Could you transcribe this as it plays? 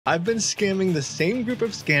I've been scamming the same group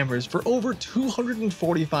of scammers for over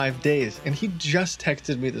 245 days, and he just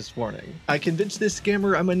texted me this morning. I convinced this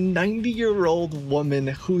scammer I'm a 90-year-old woman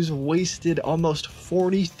who's wasted almost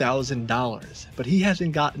 $40,000, but he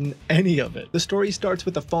hasn't gotten any of it. The story starts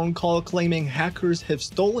with a phone call claiming hackers have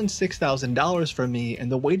stolen $6,000 from me,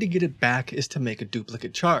 and the way to get it back is to make a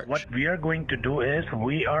duplicate charge. What we are going to do is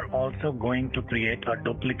we are also going to create a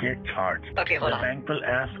duplicate charge. Okay, hold on. The bank will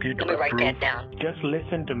ask you to Let me write approve. that down. Just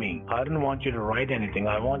listen to me. I don't want you to write anything.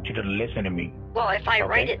 I want you to listen to me. Well, if I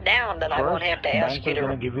write it down, then I won't have to ask you to. Bank is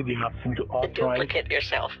going to give you the option to authorize. Duplicate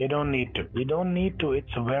yourself. You don't need to. You don't need to. It's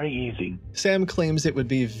very easy. Sam claims it would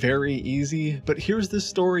be very easy, but here's the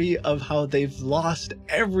story of how they've lost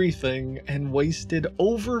everything and wasted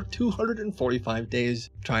over 245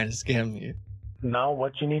 days trying to scam me. Now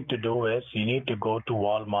what you need to do is you need to go to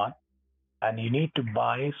Walmart and you need to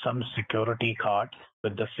buy some security cards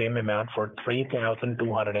with the same amount for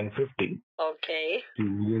 $3,250. Okay.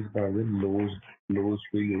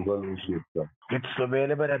 It's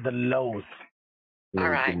available at the Lowe's. All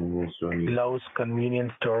right. Lowe's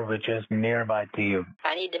convenience store, which is nearby to you.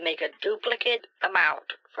 I need to make a duplicate amount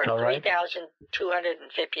for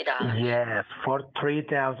 $3,250. Yes, for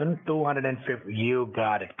 $3,250. You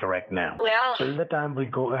got it correct now. Well, till the time we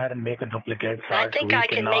go ahead and make a duplicate charge, I think I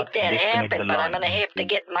can make that happen, but I'm going to have to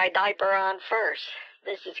get my diaper on first.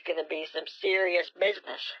 This is going to be some serious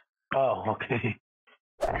business. Oh, okay.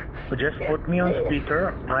 So just put me on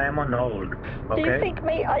speaker. I am on hold. Okay. Do you think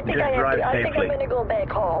me? I think I think I'm going to go back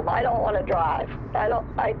home. I don't want to drive. I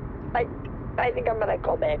think I'm going to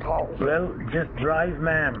go back home. Well, just drive,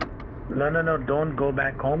 ma'am. No, don't go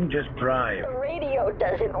back home. Just drive. The radio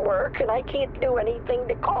doesn't work, and I can't do anything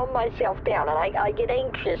to calm myself down, and I get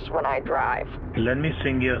anxious when I drive. Let me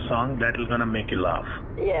sing you a song that is going to make you laugh.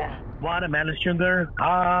 Yeah. Watermelon sugar,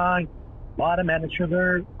 high. Watermelon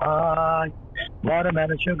sugar, high.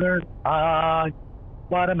 Watermelon sugar, high.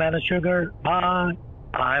 Watermelon sugar, high.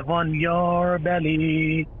 I want your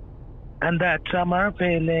belly, and that summer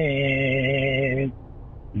feeling.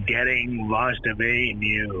 Getting washed away in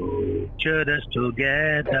you, should us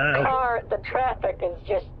together. The traffic is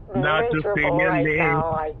just not miserable to feel your right name.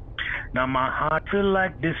 now. Now my heart feel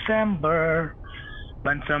like December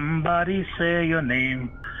when somebody say your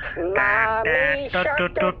name. Mommy shark, oh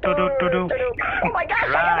my gosh,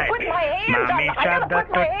 Right. I gotta put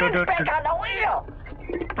my hands back on the wheel.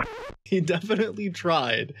 He definitely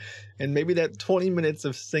tried, and maybe that 20 minutes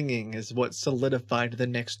of singing is what solidified the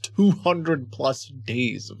next 200 plus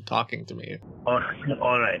days of talking to me. All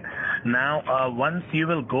right. Now, once you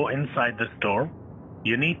will go inside the store,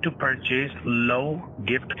 you need to purchase Lowe's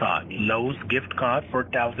gift card for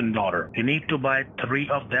 $1,000. You need to buy 3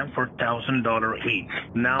 of them for $1,000 each.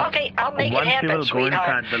 Now, okay, I'll make it happen, once you will go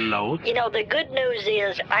inside the Lowe's, you know, the good news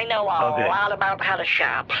is I know a lot about how to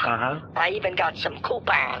shop. I even got some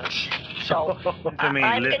coupons. So I'm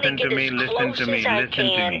listen to me.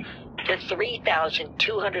 to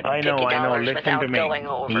 $3,250 I know. without going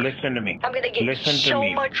over. Listen to me. I'm going to get so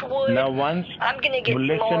much wood. Now once I'm going to get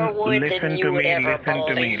more wood than you would ever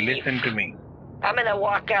believe. Listen to me. I'm going to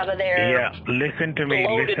walk out of there. Yeah, listen to me.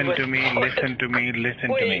 Wait, can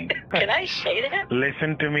I say that?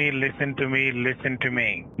 Listen to me.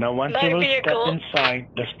 Now once you will step inside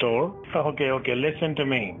the store. Okay, listen to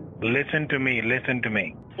me.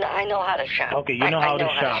 No, I know how to shop. Okay, you know how to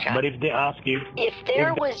shop. But if they ask you, if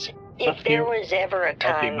there was ever a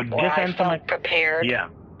time where I felt prepared, yeah,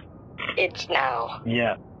 it's now.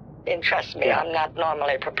 Yeah. And trust me, I'm not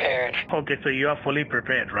normally prepared. Okay, so you are fully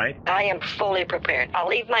prepared, right? I am fully prepared. I'll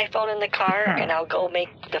leave my phone in the car and I'll go make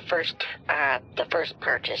the first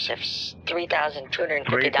purchase of $3,250.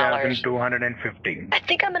 $3,250. I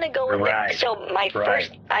think I'm gonna go with it. So my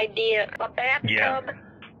first idea, a bathtub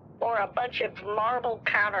or a bunch of marble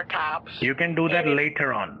countertops. You can do that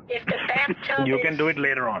later on. If the bathtub you can do it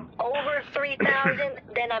later on. Over $3,000,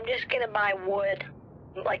 then I'm just gonna buy wood,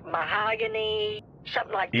 like mahogany.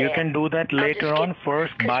 Something like that. You can do that later on.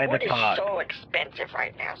 First, buy the card. Wood is so expensive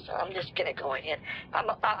right now, so I'm just gonna go ahead.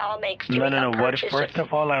 I'll make $3,000. No. First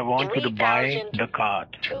of all, I want you to buy the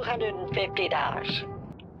card. $250.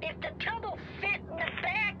 If the tub will fit in the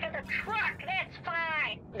back of the truck, that's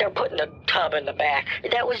fine. They're putting the tub in the back.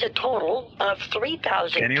 That was a total of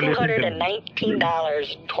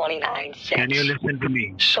 $3,219.29. Can you listen to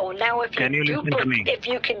me? So now if you can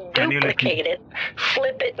duplicate it,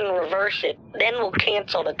 flip it and reverse it, then we'll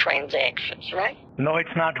cancel the transactions, right? No,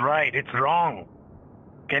 it's not right. It's wrong.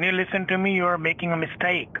 Can you listen to me? You are making a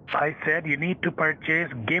mistake. I said you need to purchase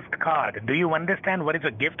gift card. Do you understand what is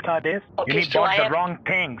a gift card is? Okay, you need so bought I the have... wrong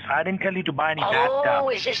things. I didn't tell you to buy any Oh,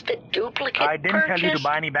 bathtub. is this the duplicate I didn't tell you to purchase?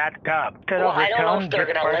 buy any bathtub. Instead Well, of I don't know return, if they're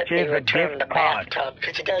just going to let me purchase a return gift the card. bathtub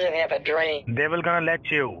because it doesn't have a drain. They will gonna let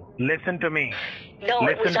you. Listen to me. No,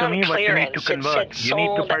 it was Listen to on me what you need clearance. to convert. It said You need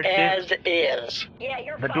to sold purchase. as is. Yeah,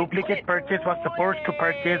 you're The fine. duplicate purchase was supposed to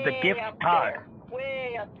purchase the gift card.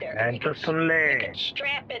 Way up there. And You to can Sunle.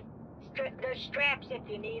 strap it. There's straps if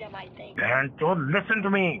you need them, I think. And to listen to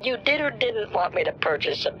me. You did or didn't want me to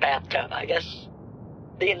purchase a bathtub? I guess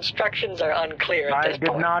the instructions are unclear at I this did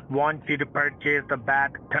point. not want you to purchase the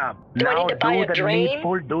bathtub. Do I Now need to buy do a the drain?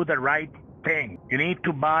 needful, do the right thing. You need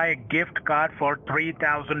to buy a gift card for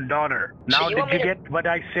 $3,000. Now you did want me you to- get what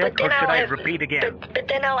I But said, then or should I'll I have- repeat again? But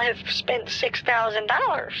then I'll have spent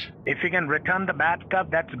 $6,000. If you can return the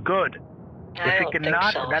bathtub, that's good. I If you don't think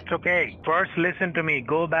cannot, so. that's okay. First, listen to me.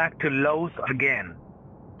 Go back to Lowe's again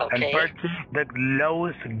and Okay. purchase the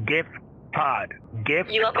Lowe's gift card. Gift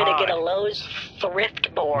You want me card. to get a Lowe's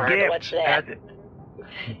thrift board? Gift. What's that?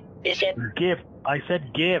 Is it Gift. I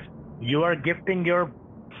said gift. You are gifting your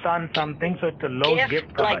son something, so it's a Lowe's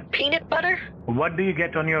gift card. like peanut butter? What do you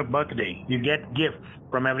get on your birthday? You get gifts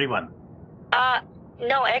from everyone.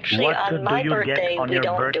 No, actually, What on do my you get birthday, on we your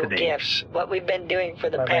don't do birthday? gifts. What we've been doing for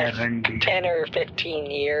the past 10 or 15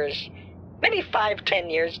 years, maybe 5, 10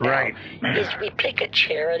 years now, Right. is we pick a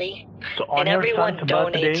charity, So on and your everyone son's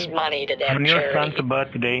donates birthday, money to that on your charity. son's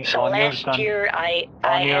birthday, So on your last son, year, I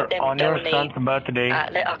on your had them on your donate son's birthday.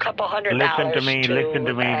 a couple $100 Listen to me, to, listen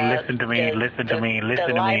to me, listen to me, the- listen to me, the listen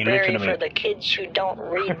to me, library listen to me. for the kids who don't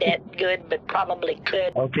read that good but probably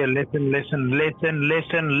could. Okay, listen.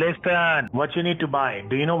 What you need to buy?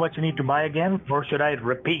 Do you know what you need to buy again, or should I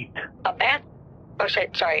repeat? A bath? Oh,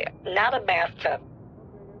 sorry, not a bathtub.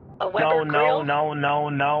 A Weber No, grill?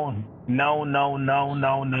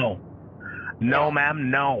 No,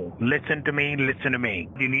 ma'am, no. Listen to me.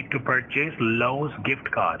 You need to purchase Lowe's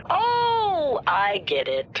gift card. Oh, I get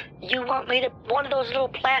it. You want me to one of those little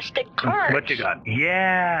plastic cards? What you got?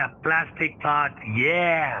 Yeah, plastic pot.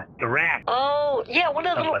 Yeah, correct. Oh, yeah, one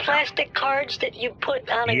of those little What's that? plastic cards that you put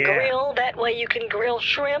on a Yeah. grill. That way you can grill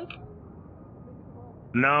shrimp.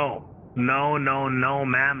 No,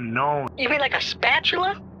 ma'am, no. You mean like a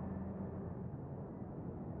spatula?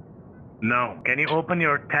 No. Can you open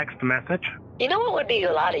your text message? You know what would be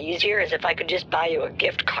a lot easier is if I could just buy you a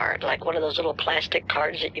gift card, like one of those little plastic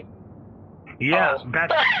cards that you... Yeah, Oh.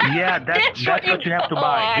 that's what you have to Oh,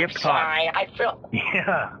 buy. I'm Gift card. sorry. I feel...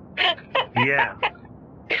 Yeah.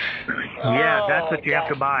 Yeah, that's what you have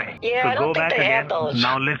to buy. Yeah, so I don't go think back they have again. those.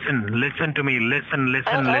 Now listen to me. Listen,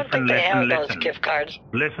 I don't think they have those listen. gift cards.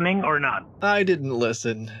 Listening or not? I didn't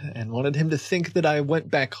listen and wanted him to think that I went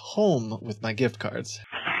back home with my gift cards.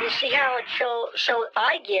 You see how it's so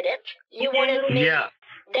I get it. You wanted me... Yeah.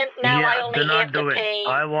 Then now I Yeah, only do not have do to it. pay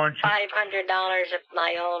I want you. $500 of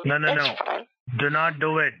my own. No. That's fine. Do not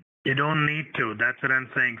do it. You don't need to. That's what I'm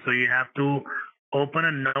saying. So you have to open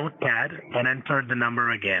a notepad and enter the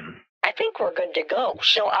number again. I think we're good to go.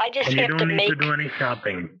 So I just And you have to don't need make... to do any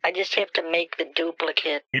shopping. I just have to make the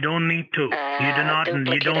duplicate. You don't need to. You do not. You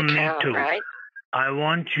Duplicate don't need account, to. right? I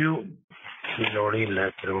want you.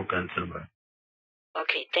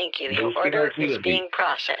 Okay, thank you. Your order is being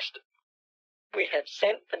processed. We have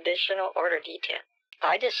sent additional order detail.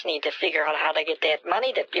 I just need to figure out how to get that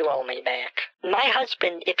money that you owe me back. My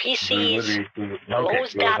husband, if he sees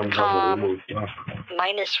Lowe's.com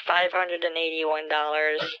minus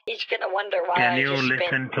 $581, he's going to wonder why Can I you just listen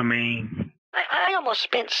spent... to me? I almost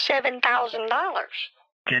spent $7,000.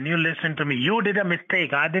 Can you listen to me? You did a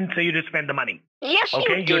mistake. I didn't say you to spend the money. Yes,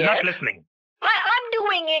 Okay, you did. you're not listening. I'm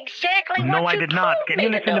doing exactly No, what I you did not. told Can me you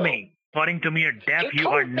listen to do. me? According to me, you're deaf. You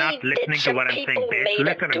told are me not listening that to some what I'm saying, people bitch. made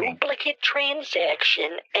Listen a to me. duplicate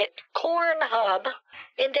transaction at Cornhub,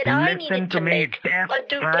 and that I Listen needed to to me, make deaf a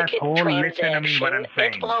duplicate asshole. Listen to me what I'm transaction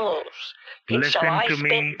saying. at Lowe's. And so Listen I to me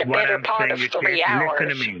spent the what better I'm part saying. of You 3 can't hours listen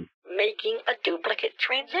to me. making a duplicate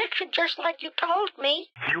transaction, just like you told me.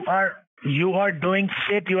 You are doing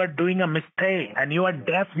shit. You are doing a mistake. And you are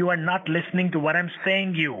deaf. You are not listening to what I'm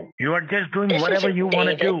saying you. You are just doing This whatever isn't you want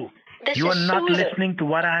to David. do. This You are is not Susan. listening to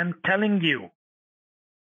what I'm telling you.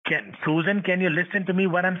 Susan, can you listen to me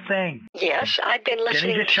what I'm saying? Yes, I've been Can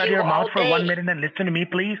listening you just to shut you your all mouth for day. 1 minute and listen to me,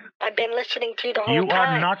 please? I've been listening to you the whole You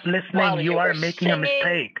time. are not listening. While You you are were making a singing,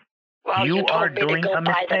 mistake. While You you told are me doing to go a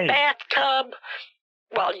buy the mistake. bathtub.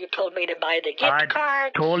 Well, you told me to buy the gift card. I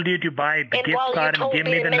told you to buy the gift card and give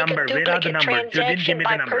me the number. Where are the numbers? You didn't give me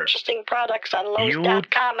the number. Purchasing products on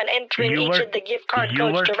Lowe's.com and entering each of the gift card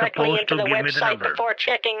codes directly into the website before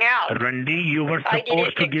checking out. Randy, you were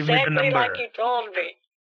supposed to give me the number. I did it exactly like you told me.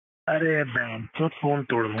 Arey man, just phone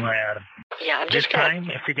todunga yaar. Yeah, I'm this just time,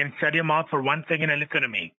 if you can shut your mouth for 1 second and listen to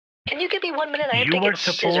me. Can you give me 1 minute? I have you to were get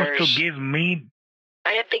supposed scissors. to give me.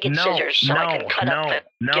 I have to get scissors so I can cut up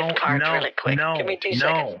the gift cards really quick. Give me 2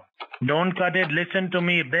 seconds. Don't cut it. Listen to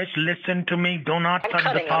me, bitch. Listen to me. Do not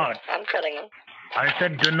cut the part. I'm cutting them. I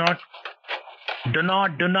said do not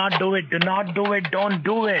do it. Do not do it. Don't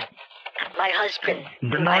do it. My husband.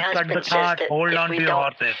 Do not cut the card. Hold on to your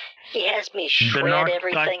horses. He has me shred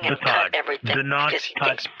everything and cut everything because he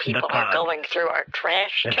thinks people are going through our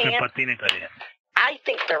trash can. I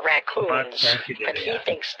think they're raccoons, but he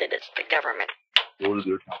thinks that it's the government.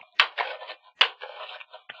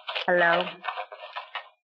 Hello?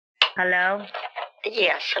 Hello?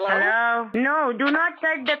 Yes, hello? Hello? No, do not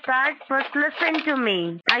cut the card. First listen to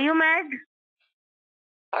me. Are you mad?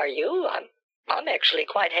 Are you? I'm actually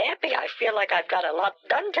quite happy. I feel like I've got a lot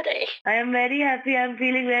done today. I am very happy. I'm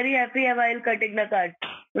feeling very happy while cutting the card.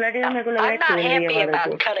 I'm not happy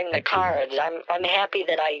about cutting the cards. I'm happy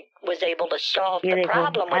that I was able to solve the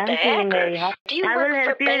problem with the hackers. Do you work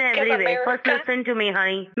for Bank of America? First listen to me,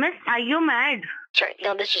 honey. Miss, are you mad? Sorry,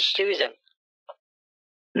 no, this is Susan.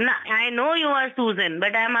 No, I know you are Susan,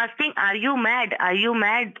 but I'm asking, are you mad? Are you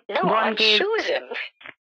mad? No, I'm Susan.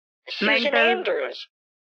 Susan Andrews.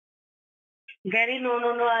 Gary, no,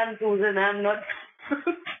 I'm Susan. I'm not.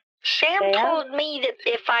 Sam told me that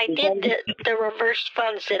if I did the reverse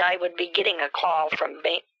funds that I would be getting a call from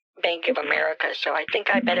Bank of America, so I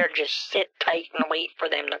think I better just sit tight and wait for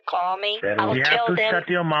them to call me. I'll tell them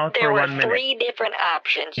there were 3 different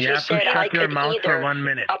options. She said I could either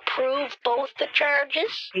approve both the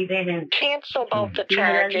charges, cancel both the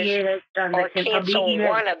charges, or cancel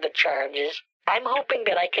one of the charges. I'm hoping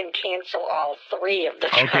that I can cancel all 3 of the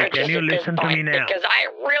charges can you at this listen to point me now? because I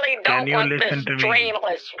really don't want this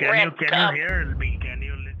drainless Can you hear me? Can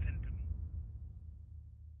you listen to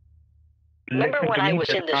me? Remember when I was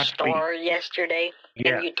in the store yesterday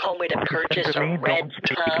and you told me to purchase a red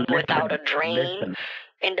tub without a drain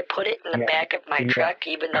and to put it in the back of my truck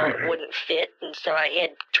even though it wouldn't fit, and so I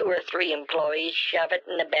had 2 or 3 employees shove it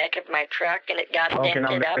in the back of my truck and it got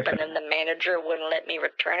dented up and then the manager wouldn't let me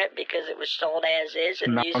return it because it was sold as is,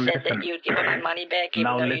 and you said that you'd give me my money back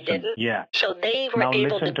even though you didn't. So they were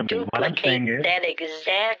able to duplicate that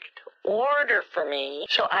exact order for me.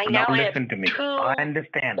 So I now have 2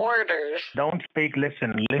 orders. Don't speak.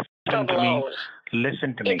 Listen to me.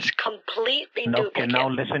 Listen to me. It's completely duplicate. Now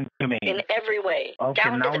listen to me. In every way. Okay,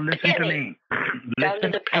 down now to the listen penny. to me. Down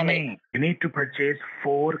Listen to the penny. me. You need to purchase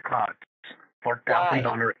 4 cards for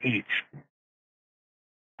 $1,000 each.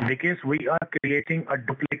 Because we are creating a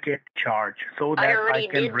duplicate charge so that I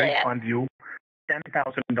can refund you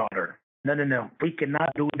 $10,000. No. We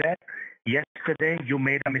cannot do that. Yesterday, you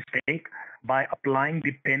made a mistake by applying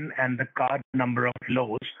the PIN and the card number of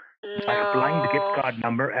Lowe's. By applying the gift card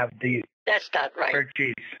number of the That's not right.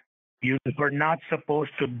 purchase. You were not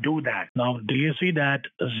supposed to do that. Now, do you see that,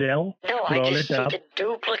 Zelle? No, I just see the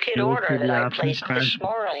duplicate order that I placed this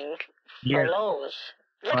morning for Lowe's.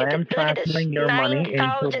 Look I am transferring your money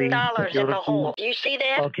into the $9,000 in the hole. Do you see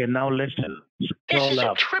that? Okay, now listen. This is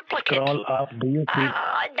a triplicate. Scroll up. Do you see?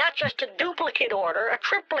 Not just a duplicate order, a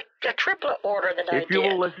triplet order that I did. If you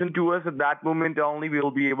will listen to us at that moment only, we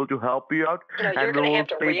will be able to help you out and we will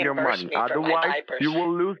save your money. Otherwise, you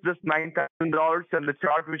will lose this $9,000 and the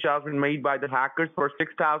charge which has been made by the hackers for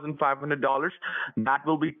 $6,500. That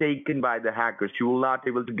will be taken by the hackers. You will not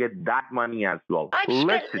be able to get that money as well. I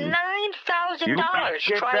spent $9,000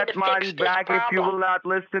 trying to fix this back problem. if you will not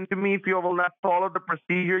listen to me. If you will not follow the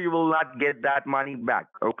procedure, you will not get that money back.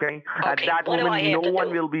 Okay? At that moment, no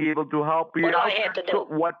one will be able to help you out. What do I have to do? So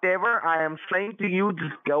whatever I am saying to you,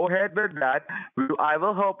 just go ahead with that. I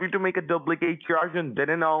will help you to make a duplicate charge, and then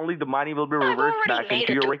and only the money will be reversed back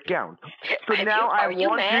into your account. So now I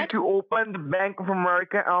want you to open the Bank of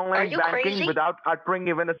America online banking without uttering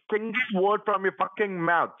even a single word from your fucking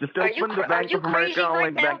mouth. Just open the Bank of America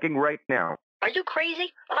online banking right now. Are you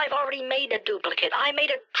crazy? I've already made a duplicate. I made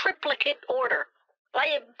a triplicate order. I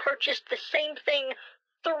have purchased the same thing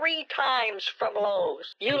 3 times from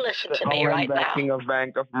Lowe's. You listen to me right now. Online banking of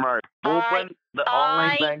Bank of America. Open the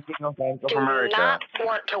online banking of Bank of America. I do not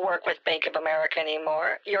want to work with Bank of America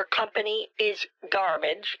anymore. Your company is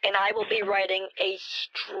garbage, and I will be writing a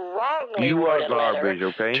strongly worded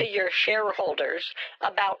letter to your shareholders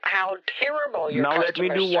about how terrible your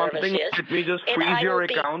customer service is. Let me just freeze your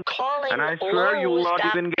account, and I swear you will not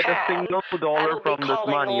even get a single dollar from this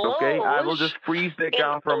money, okay? I will just freeze the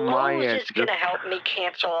account from my end. Lowe's is going to help me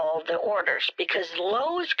cancel all the orders, because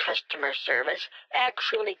Lowe's customer service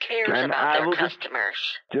actually cares about their customers.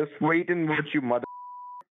 Just wait and watch, you mother.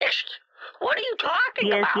 What are you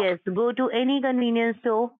talking about? Yes. Go to any convenience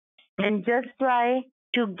store and just try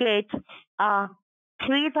to get a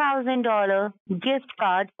 $3,000 gift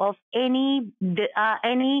card of any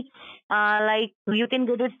like you can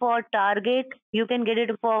get it for Target, you can get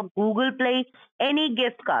it for Google Play, any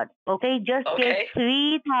gift card. Okay, just get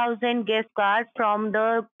 3,000 gift cards from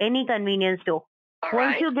any convenience store.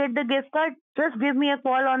 Once you get the gift card, just give me a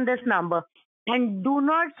call on this number, and do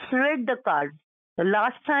not shred the card. The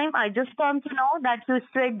last time I just come to know that you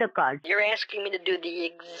shred the card. You're asking me to do the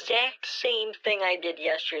exact same thing I did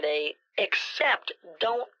yesterday, except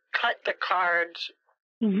don't cut the cards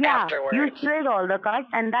afterwards. You shred all the cards,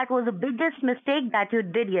 and that was the biggest mistake that you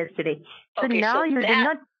did yesterday. So now you did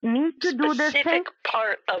not need to do this thing. Specific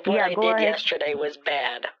part of what I did yesterday was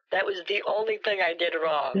bad. That was the only thing I did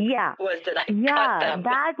wrong. Was that I cut them.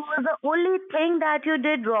 That was the only thing that you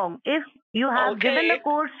did wrong. If you have given the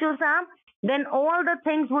course to Sam, then all the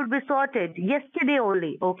things would be sorted yesterday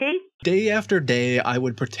only, okay? Day after day, I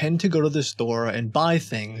would pretend to go to the store and buy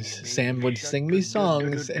things. Sam would sing me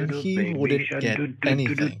songs, and he wouldn't get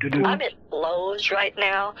anything. I'm at Lowe's right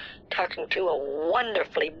now, talking to a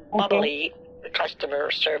wonderfully bubbly customer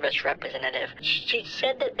service representative. She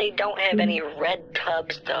said that they don't have any red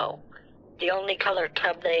tubs, though. The only color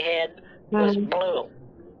tub they had was blue.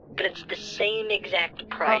 But it's the same exact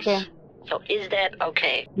price. So is that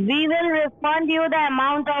okay? We will refund you the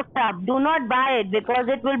amount of tub. Do not buy it, because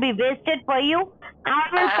it will be wasted for you. I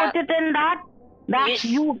will put it in that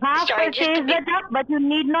you have purchased the tub, but you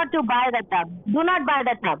need not to buy the tub. Do not buy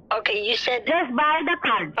the tub. Okay, you said... Just buy the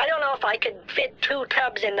card. I don't know if I could fit 2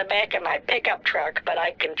 tubs in the back of my pickup truck, but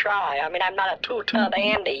I can try. I mean, I'm not a 2-tub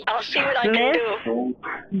Andy. I'll see what I can do.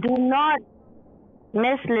 Do not...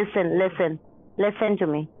 Miss, listen to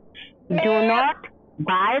me. Do not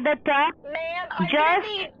buy the tub. Just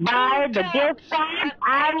buy the gift card.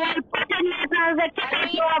 I will put in your transaction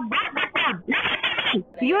to buy the tub.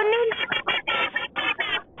 You need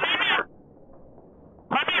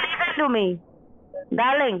to me,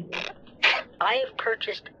 darling. I have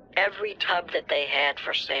purchased every tub that they had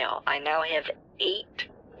for sale. I now have 8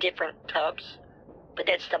 different tubs, but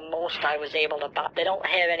that's the most I was able to buy. They don't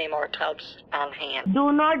have any more tubs on hand.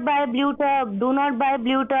 Do not buy blue tub. Do not buy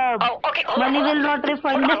blue tub. Oh, okay. Money will not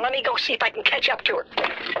refund. Hold on, let me go see if I can catch up to her.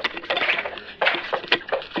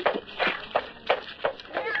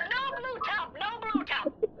 No blue tub. No blue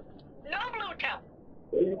tub. No blue tub.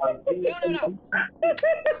 No.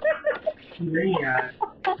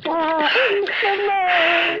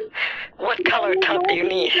 What color tub do you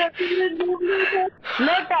need?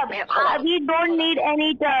 No tub. We don't need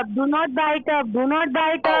any tub. Do not buy tub. Do not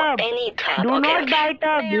buy tub. Oh, any tub. Do not buy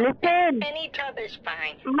tub. Listen. Any tub is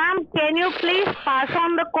fine. Ma'am, can you please pass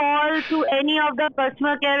on the call to any of the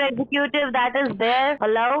customer care executive that is there?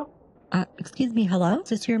 Hello? Excuse me, hello? Is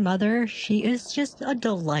this your mother? She is just a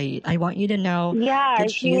delight. I want you to know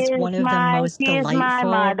that she is one of the most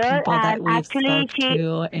delightful people that we've spoke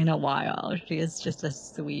to in a while. She is just a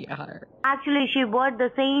sweetheart. Actually, she bought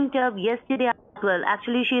the same tub yesterday as well.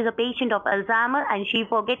 Actually, she is a patient of Alzheimer's, and she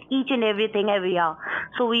forgets each and everything every hour.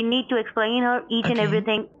 So we need to explain her each and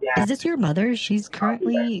everything. Is this your mother? She's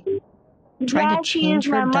currently trying to change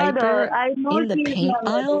her diaper in the paint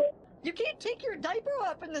aisle? You can't take your diaper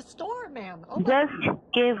up in the store, ma'am. Just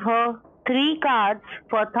give her 3 cards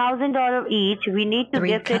for $1,000 each. We need to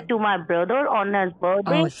gift it to my brother on his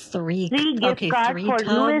birthday. Oh, 3 gift cards for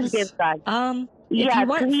Louis gift cards. If you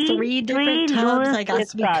want 3 different tubs, I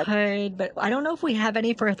guess we could, but I don't know if we have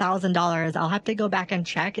any for $1,000. I'll have to go back and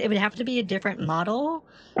check. It would have to be a different model.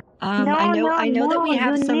 I know that we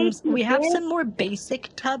have some more basic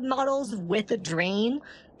tub models with a drain.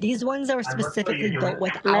 These ones are specifically built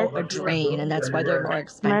without a drain, and that's why they're more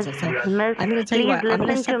expensive. So I'm going to tell you what, I'm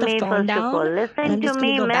going to set the phone down, and I'm just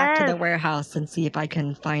going to go back to the warehouse and see if I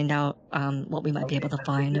can find out what we might be able to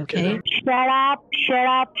find, okay? Shut up.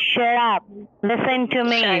 Listen to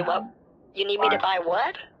me. Sorry, what? You need me to buy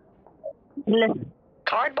what?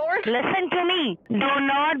 Cardboard? Listen to me. Do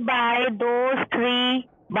not buy those 3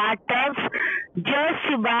 bathtubs.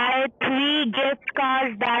 Just buy 3 gift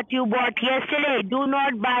cards that you bought yesterday. Do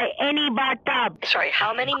not buy any bathtub. Sorry,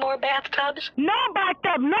 how many more bathtubs? No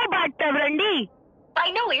bathtub, Randy.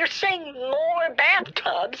 I know, you're saying more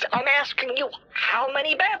bathtubs. I'm asking you, how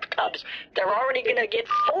many bathtubs? They're already gonna get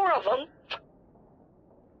 4 of them.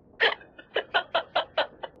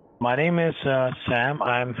 My name is Sam.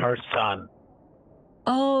 I'm her son.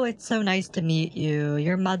 Oh, it's so nice to meet you.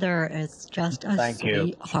 Your mother is just a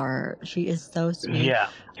sweetheart. She is so sweet. Yeah,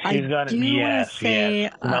 she's got it. Yes, say,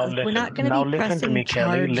 yes. Now listen. We're not going to be pressing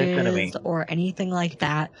Kelly. charges or anything like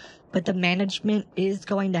that, but the management is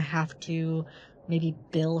going to have to maybe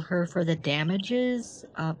bill her for the damages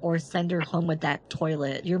or send her home with that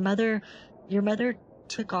toilet. Your mother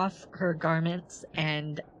took off her garments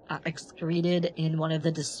and excreted in one of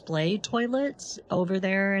the display toilets over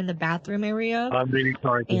there in the bathroom area. I'm really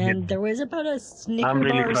sorry to And there was about a Snicker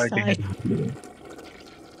bar size.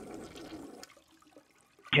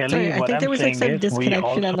 Kelly, sorry, I think there was like some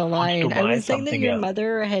disconnection on the line. I was saying that your else.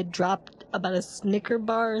 mother had dropped about a Snicker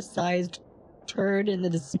bar sized turd in the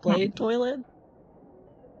display toilet.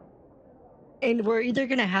 And we're either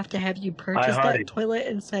going to have you purchase that toilet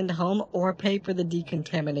and send home or pay for the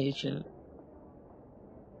decontamination.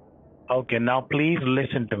 Okay, now please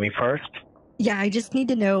listen to me first. Yeah, I just need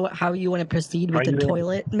to know how you want to proceed with the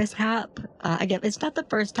toilet mishap. Again, it's not the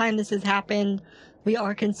first time this has happened. We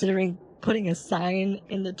are considering putting a sign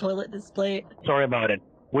in the toilet display. Sorry about it.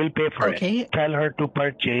 We'll pay for it. Tell her to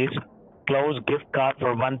purchase closed gift card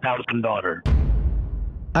for $1,000.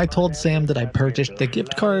 I told Sam that I purchased the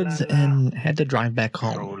gift cards and had to drive back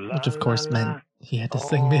home, which of course meant he had to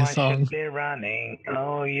sing me a song. I should be running.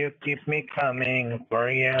 Oh, you keep me coming for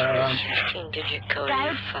you. 16-digit code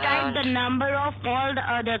Type the number of all the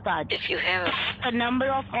other cards. If you have the number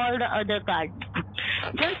of all the other cards.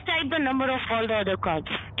 Just type the number of all the other cards.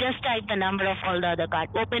 Just type the number of all the other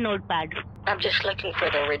cards. Open Notepad. I'm just looking for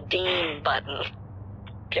the redeem button.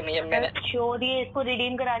 Give me a minute. इसको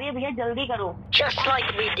redeem करा रही है भैया जल्दी करो. Just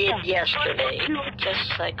like we did yesterday.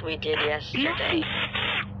 Just like we did yesterday.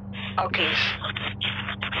 Okay.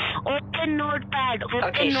 Open Notepad.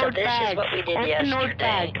 Okay, so this is what we did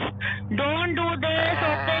yesterday. Don't do this.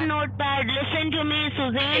 Open Notepad. Listen to me,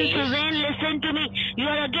 Suzanne, listen to me. You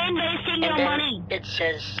are again wasting your money. It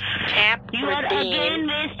says tap redeem. You are again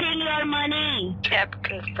wasting your money. Tap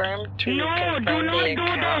confirm to No, confirm do not the do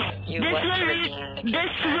account. this. You want to redeem the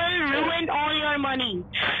This will ruin all your money.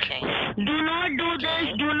 Okay. Do not do this.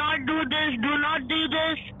 Do not do this. Do not do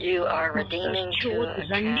this. You are redeeming to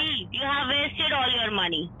Randy, you have wasted all your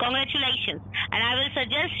money. Congratulations. And I will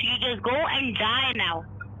suggest you just go and die now.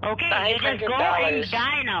 Okay? You just go and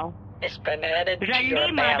die now. It's been added to Randy,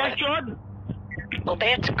 your balance. Well,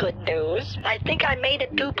 that's good news. I think I made a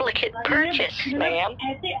duplicate purchase, ma'am.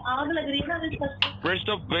 Press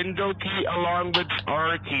the window key along with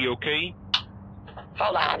R key, okay?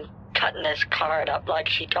 Hold on. Cutting this card up like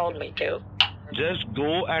she told me to. Just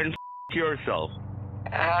go and yourself.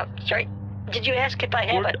 Sorry. Did you ask if I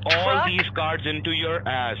have a truck? Put all these cards into your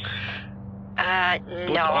ass. No.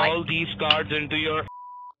 Put all these cards into your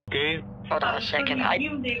okay? Hold on a second.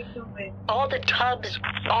 All the tubs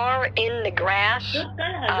are in the grass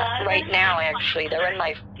right now. Actually, they're in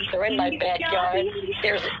my backyard.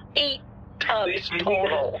 There's 8 tubs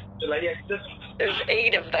total. There's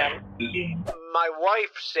 8 of them. My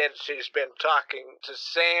wife said she's been talking to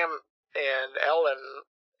Sam and Ellen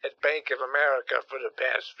at Bank of America for the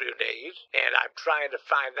past few days, and I'm trying to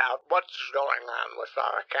find out what's going on with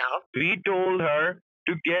our account. We told her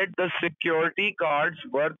to get the security cards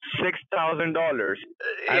worth $6,000.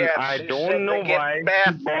 And yes, I don't know why. You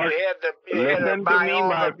had to buy all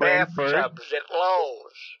the bathtubs at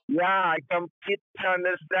Lowe's. Yeah, I completely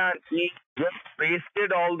understand. She just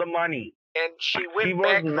wasted all the money. And she went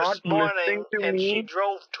back this morning and she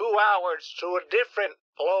drove 2 hours to a different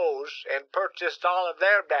Lowe's and purchased all of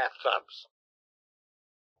their bathtubs.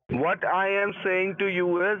 What I am saying to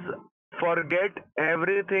you is, forget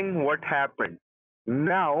everything what happened.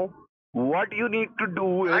 Now, what you need to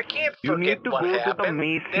do is, you need to go to the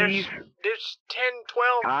Macy's. There's 10,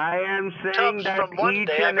 12 I am saying that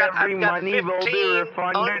each and every money will be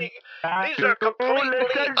refunded. These are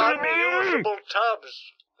completely unusable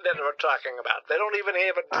tubs that we're talking about. They don't even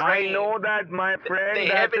have a drain. I know that, my friend.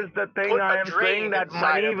 That is the thing I am saying, that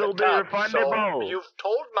money will be refundable. So you've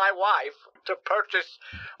told my wife to purchase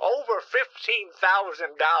over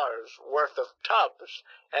 $15,000 worth of tubs,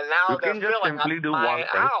 and now they're filling up my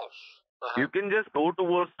house. You can just go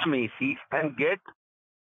towards Macy's and get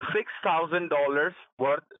 $6,000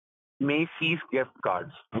 worth Macy's gift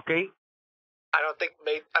cards, okay? I don't think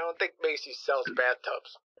Macy's sells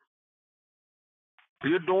bathtubs.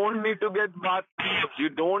 You don't need to get bathtubs. You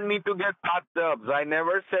don't need to get bathtubs. I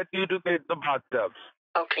never said you to get the bathtubs.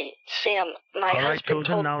 Okay, Sam, my husband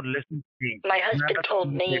told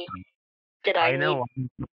me that I need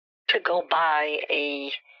to go buy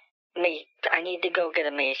I need to go get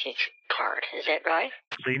a Macy's card. Is that right?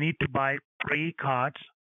 So you need to buy 3 cards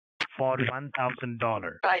for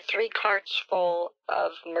 $1,000. Buy 3 carts full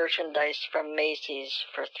of merchandise from Macy's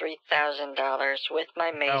for $3,000 with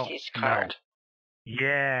my Macy's card.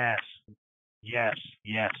 No. Yes.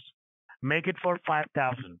 Make it for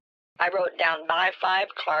 5,000. I wrote down buy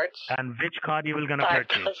 5 carts. And which card you will gonna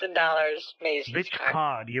purchase? $5,000 Macy's Which card.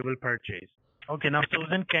 card you will purchase? Okay, now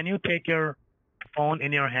Susan, can you take your phone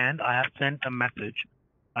in your hand? I have sent a message,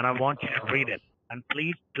 and I want you to read it. And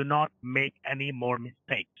please do not make any more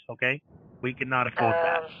mistakes. Okay? We cannot afford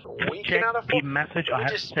that. We cannot afford the message I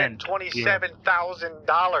have sent.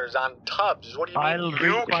 $27,000 on tubs. What do you mean I'll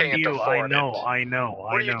you can't afford it? I know.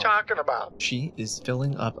 What are you talking about? She is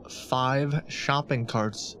filling up 5 shopping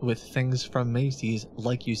carts with things from Macy's,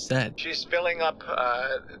 like you said. She's filling up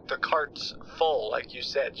the carts full, like you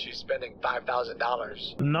said. She's spending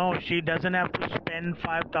 $5,000. No, she doesn't have to spend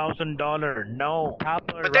 $5,000. No, stop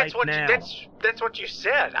her But that's what now. that's what you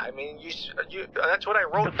said. I mean, you that's what I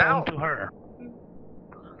wrote down to her.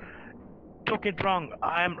 Took it wrong.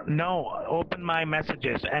 Open my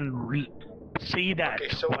messages and see that. Okay,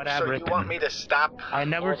 so what I've written. You want me to stop? I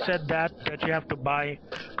never said that you have to buy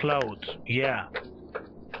clothes. Yeah.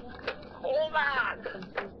 Hold on.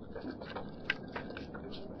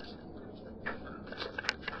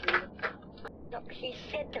 No, he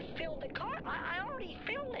said to fill the cart. I already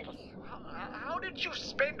filled it. How did you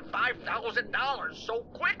spend $5,000 so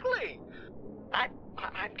quickly?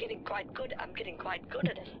 I'm getting quite good. I'm getting quite good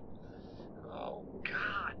at it. Oh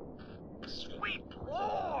God, sweet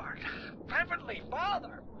Lord, Heavenly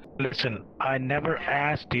Father. Listen, I never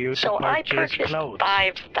asked you to So I purchase purchased clothes.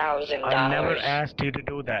 $5,000. I never asked you to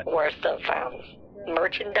do that. Worth of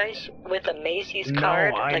merchandise with a Macy's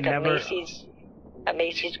card, I like never... a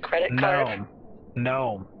Macy's credit card.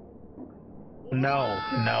 No.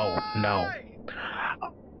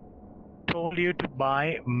 Told you to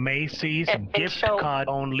buy Macy's gift card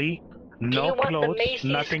only. No clothes, do you want the Macy's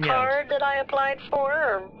nothing card else. that I applied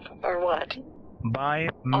for, or what? Buy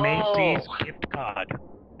Macy's gift card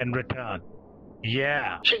in return.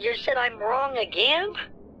 Yeah. So you said I'm wrong again?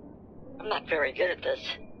 I'm not very good at this.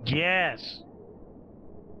 Yes.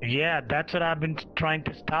 Yeah, that's what I've been trying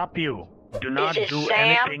to stop you. Do not do Sam?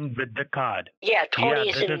 anything with the card. Yeah,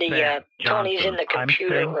 Tony's in the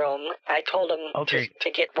computer room. I told him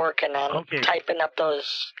to get working on typing up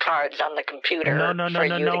those cards on the computer. No,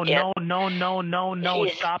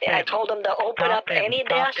 stop it. I told him to open up any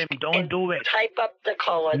desk and do it. type up the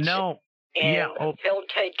codes. No. And he'll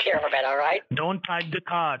take care of it, all right? Don't type the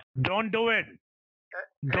card. Don't do it.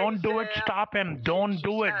 Don't do it. Stop him. Don't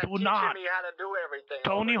do it. Do not. Me how to do everything.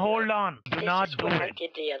 Tony, hold on. Do not do it. I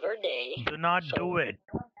did the other day. Do not do it.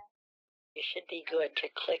 You should be good to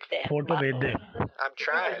click that. Photo भेज दे. I'm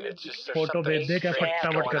trying. It's just Photo भेज दे क्या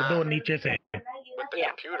फटाफट कर दो नीचे से. With the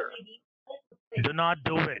computer. Do not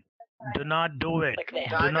do it. Do not do it.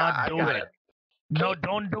 Do not do it. No,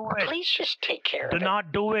 don't do it. Please just take care of it. Do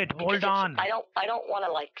not do it. Hold on. I don't want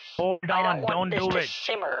to Hold on. Don't do it.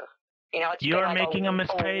 Simmer. You know, it's You're been like making a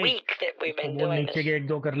mistake. A week that we've been doing this. नीचे के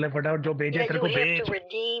 1-2 कर ले फटाफट जो भेजे तेरे को You भेज. have to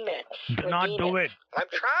redeem it. Do not do it. I'm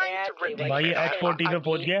trying to redeem it. भाई H40 पे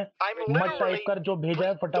पहुंच गया. मत टाइप कर जो भेजा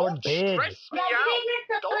है फटाफट भेज.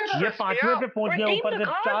 ये 5वें पे पहुंच गया ऊपर से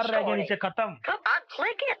 4 रह गए नीचे खत्म.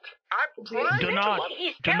 Click it. Do not.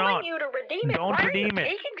 He's Do telling not. you to redeem it. Don't Why redeem are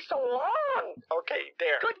it. you taking so long? Okay,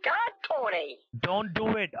 there. Good God, Tony. Don't do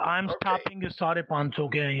it. I'm stopping you. सारे 500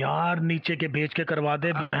 के हैं यार नीचे के भेज के करवा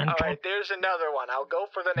दे. Alright, there's another one. I'll go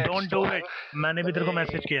for the next one. Don't do it. मैंने भी तेरे को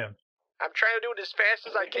मैसेज किया. I'm trying to do it as fast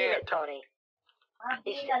as I can. Tony.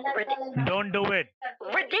 Don't do it.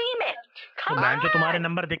 Redeem it. तो बहन जो तुम्हारे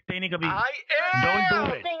नंबर दिखते ही नहीं कभी. Don't do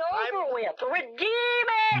it. Over with. Redeem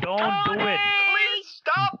it. Don't do it. Please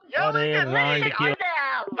stop yelling at me.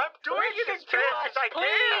 I'm doing it as fast as I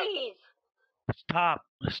can.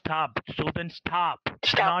 Stop. Susan, stop.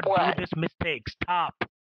 Stop do not what? do this mistake. Stop.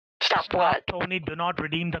 Stop what? Tony, do not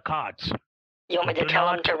redeem the cards. You want me to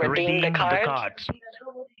tell him to redeem the cards?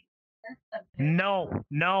 No,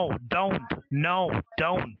 don't. No,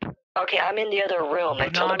 don't. Okay, I'm in the other room.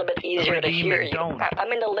 It's a little bit easier to hear you.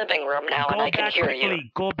 I'm in the living room now, and I can hear you.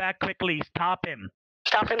 Go back quickly. Stop him.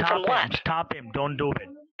 Stop him from what? Stop him. Don't do it.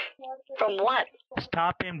 From what?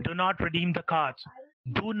 Stop him. Do not redeem the cards.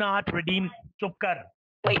 Do not redeem. Chup kar.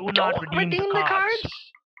 Wait, Do not redeem the cards.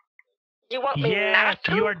 You want me not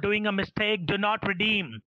to? Yes, you are doing a mistake. Do not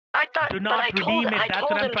redeem. I thought, Do not redeem it. That's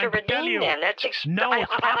what I'm trying to tell you. No, stop him.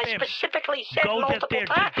 I specifically said go multiple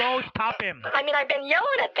times. Go stop him. I mean, I've been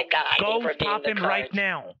yelling at the guy. Go stop him right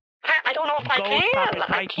now. I don't know if I can. Go stop it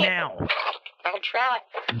right now. I'll try.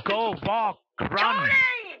 Go, walk, run. Tony!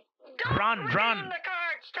 Don't run. redeem the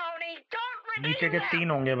cards, Tony. Don't redeem नीचे के 3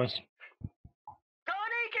 होंगे बस.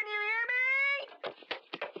 Tony, can you hear me?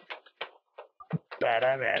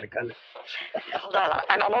 Hold on,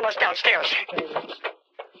 I'm almost downstairs.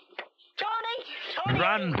 Tony,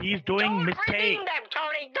 run! He's doing don't mistake. Redeem them,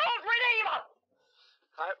 Tony. Don't redeem them.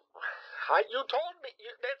 You told me.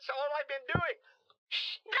 That's all I've been doing.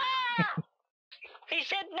 No! He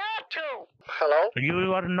said not to. Hello?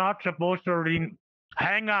 You are not supposed to redeem.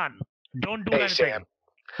 Hang on. Don't do anything. Sam.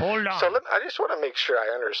 Hold on. So I just want to make sure I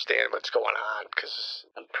understand what's going on, because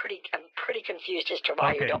I'm pretty confused as to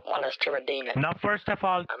why you don't want us to redeem it. Now, first of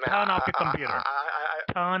all, turn off your computer.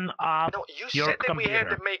 Turn off your said that computer. we had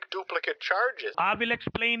to make duplicate charges. I will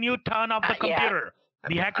explain you. Turn off the computer.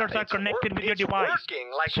 The hackers are connected with your device. Working.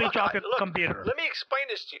 Like, Switch off your computer. Let me explain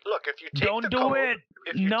this to you. Look, if you take don't the do code, it.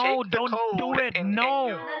 If you No, take the don't code do it. And No.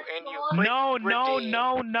 And you click No, redeem,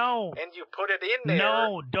 no. And you put it in there.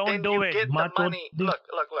 No, don't then do you it. Get the money. Look.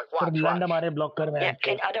 Watch. Yeah, I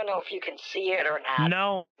don't know if you can see it or not.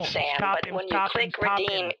 No. Sam, Stop but him, when stop you click him, stop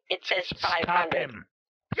redeem, him. it says 500. Stop him.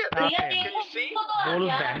 Can you see?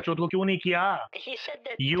 He said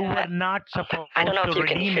that You were not supposed I don't know to if you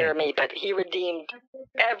can redeem hear it. me, but he redeemed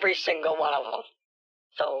every single one of them.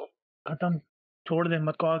 So खत्म छोड़ दे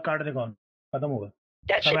मत call काट दे कौन खत्म होगा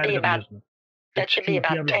that should be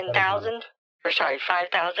about 10,000 or sorry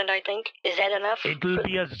 5,000 I think. Is that enough? It will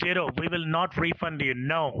be a 0. We will not refund you.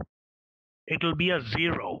 No. It will be a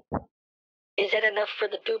 0. Is that enough for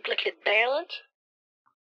the duplicate balance?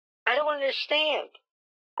 I don't understand.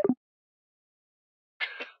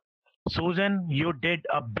 Susan, you did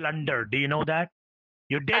a blunder. Do you know that?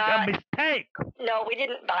 You did a mistake. No, we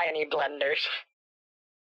didn't buy any blenders.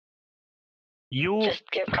 Just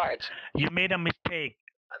gift cards. You made a mistake.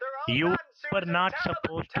 You were not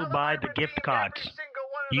supposed to buy the gift cards.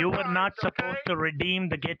 You were not supposed to redeem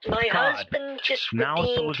the gift card. My husband just now,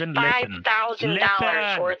 redeemed Susan, listen.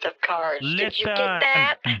 $5,000 worth of cards. Did you get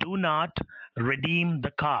that? Do not redeem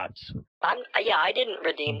the cards. I didn't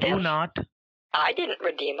redeem them. Do not. I didn't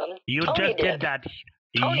redeem them. You Tony just did that.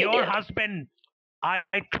 Tony Your did. husband, I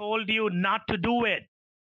told you not to do it.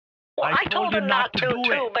 Well, I told him not to do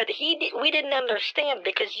too, it. but we didn't understand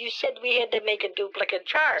because you said we had to make a duplicate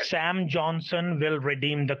charge. Sam Johnson will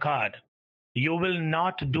redeem the card. You will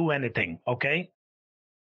not do anything, okay?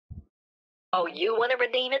 Oh, you want to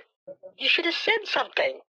redeem it? You should have said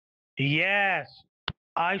something. Yes.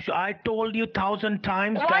 I told you 1,000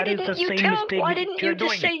 times Why that is the didn't same mistake Why didn't you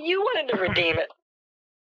just say you wanted to redeem it?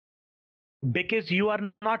 Because you are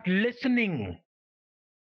not listening.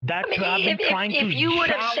 That's I mean, I've been trying to if you would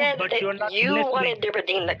have shout, said but that you're not you listening. wanted to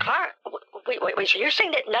redeem the car, wait, so you're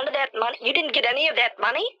saying that none of that money, you didn't get any of that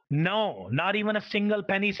money? No, not even a single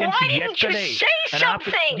penny since Why didn't yesterday. you say and I have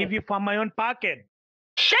something? to give you from my own pocket.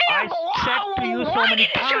 Sam, I said to you so many why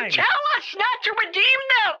didn't times. you tell us not to redeem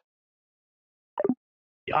them?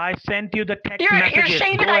 I sent you the text You're messages.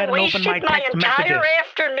 saying Go that I ahead and open wasted my my text entire messages.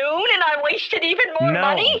 afternoon and I wasted even more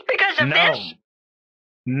money because of this?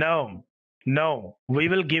 No. We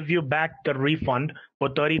will give you back the refund for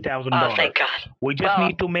 $30,000. Oh, thank God. We just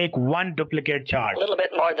need to make one duplicate charge. A little bit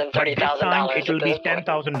more than $30,000. This time it will be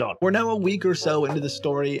 $10,000. We're now a week or so into the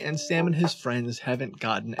story, and Sam and his friends haven't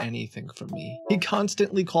gotten anything from me. He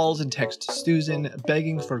constantly calls and texts Susan,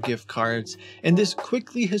 begging for gift cards, and this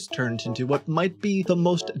quickly has turned into what might be the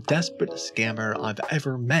most desperate scammer I've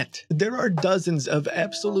ever met. There are dozens of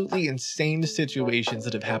absolutely insane situations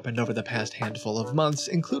that have happened over the past handful of months,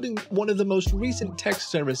 including one of the most recent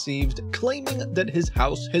texts I received claiming that his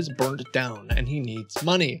house has burned down and he needs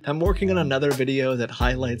money. I'm working on another video that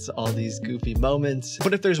highlights all these goofy moments,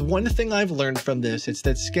 but if there's one thing I've learned from this, it's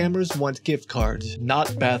that scammers want gift cards,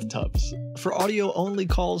 not bathtubs. For audio-only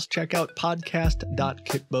calls, check out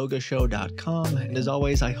podcast.kitbogashow.com, and as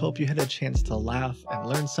always, I hope you had a chance to laugh and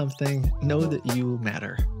learn something. Know that you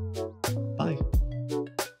matter.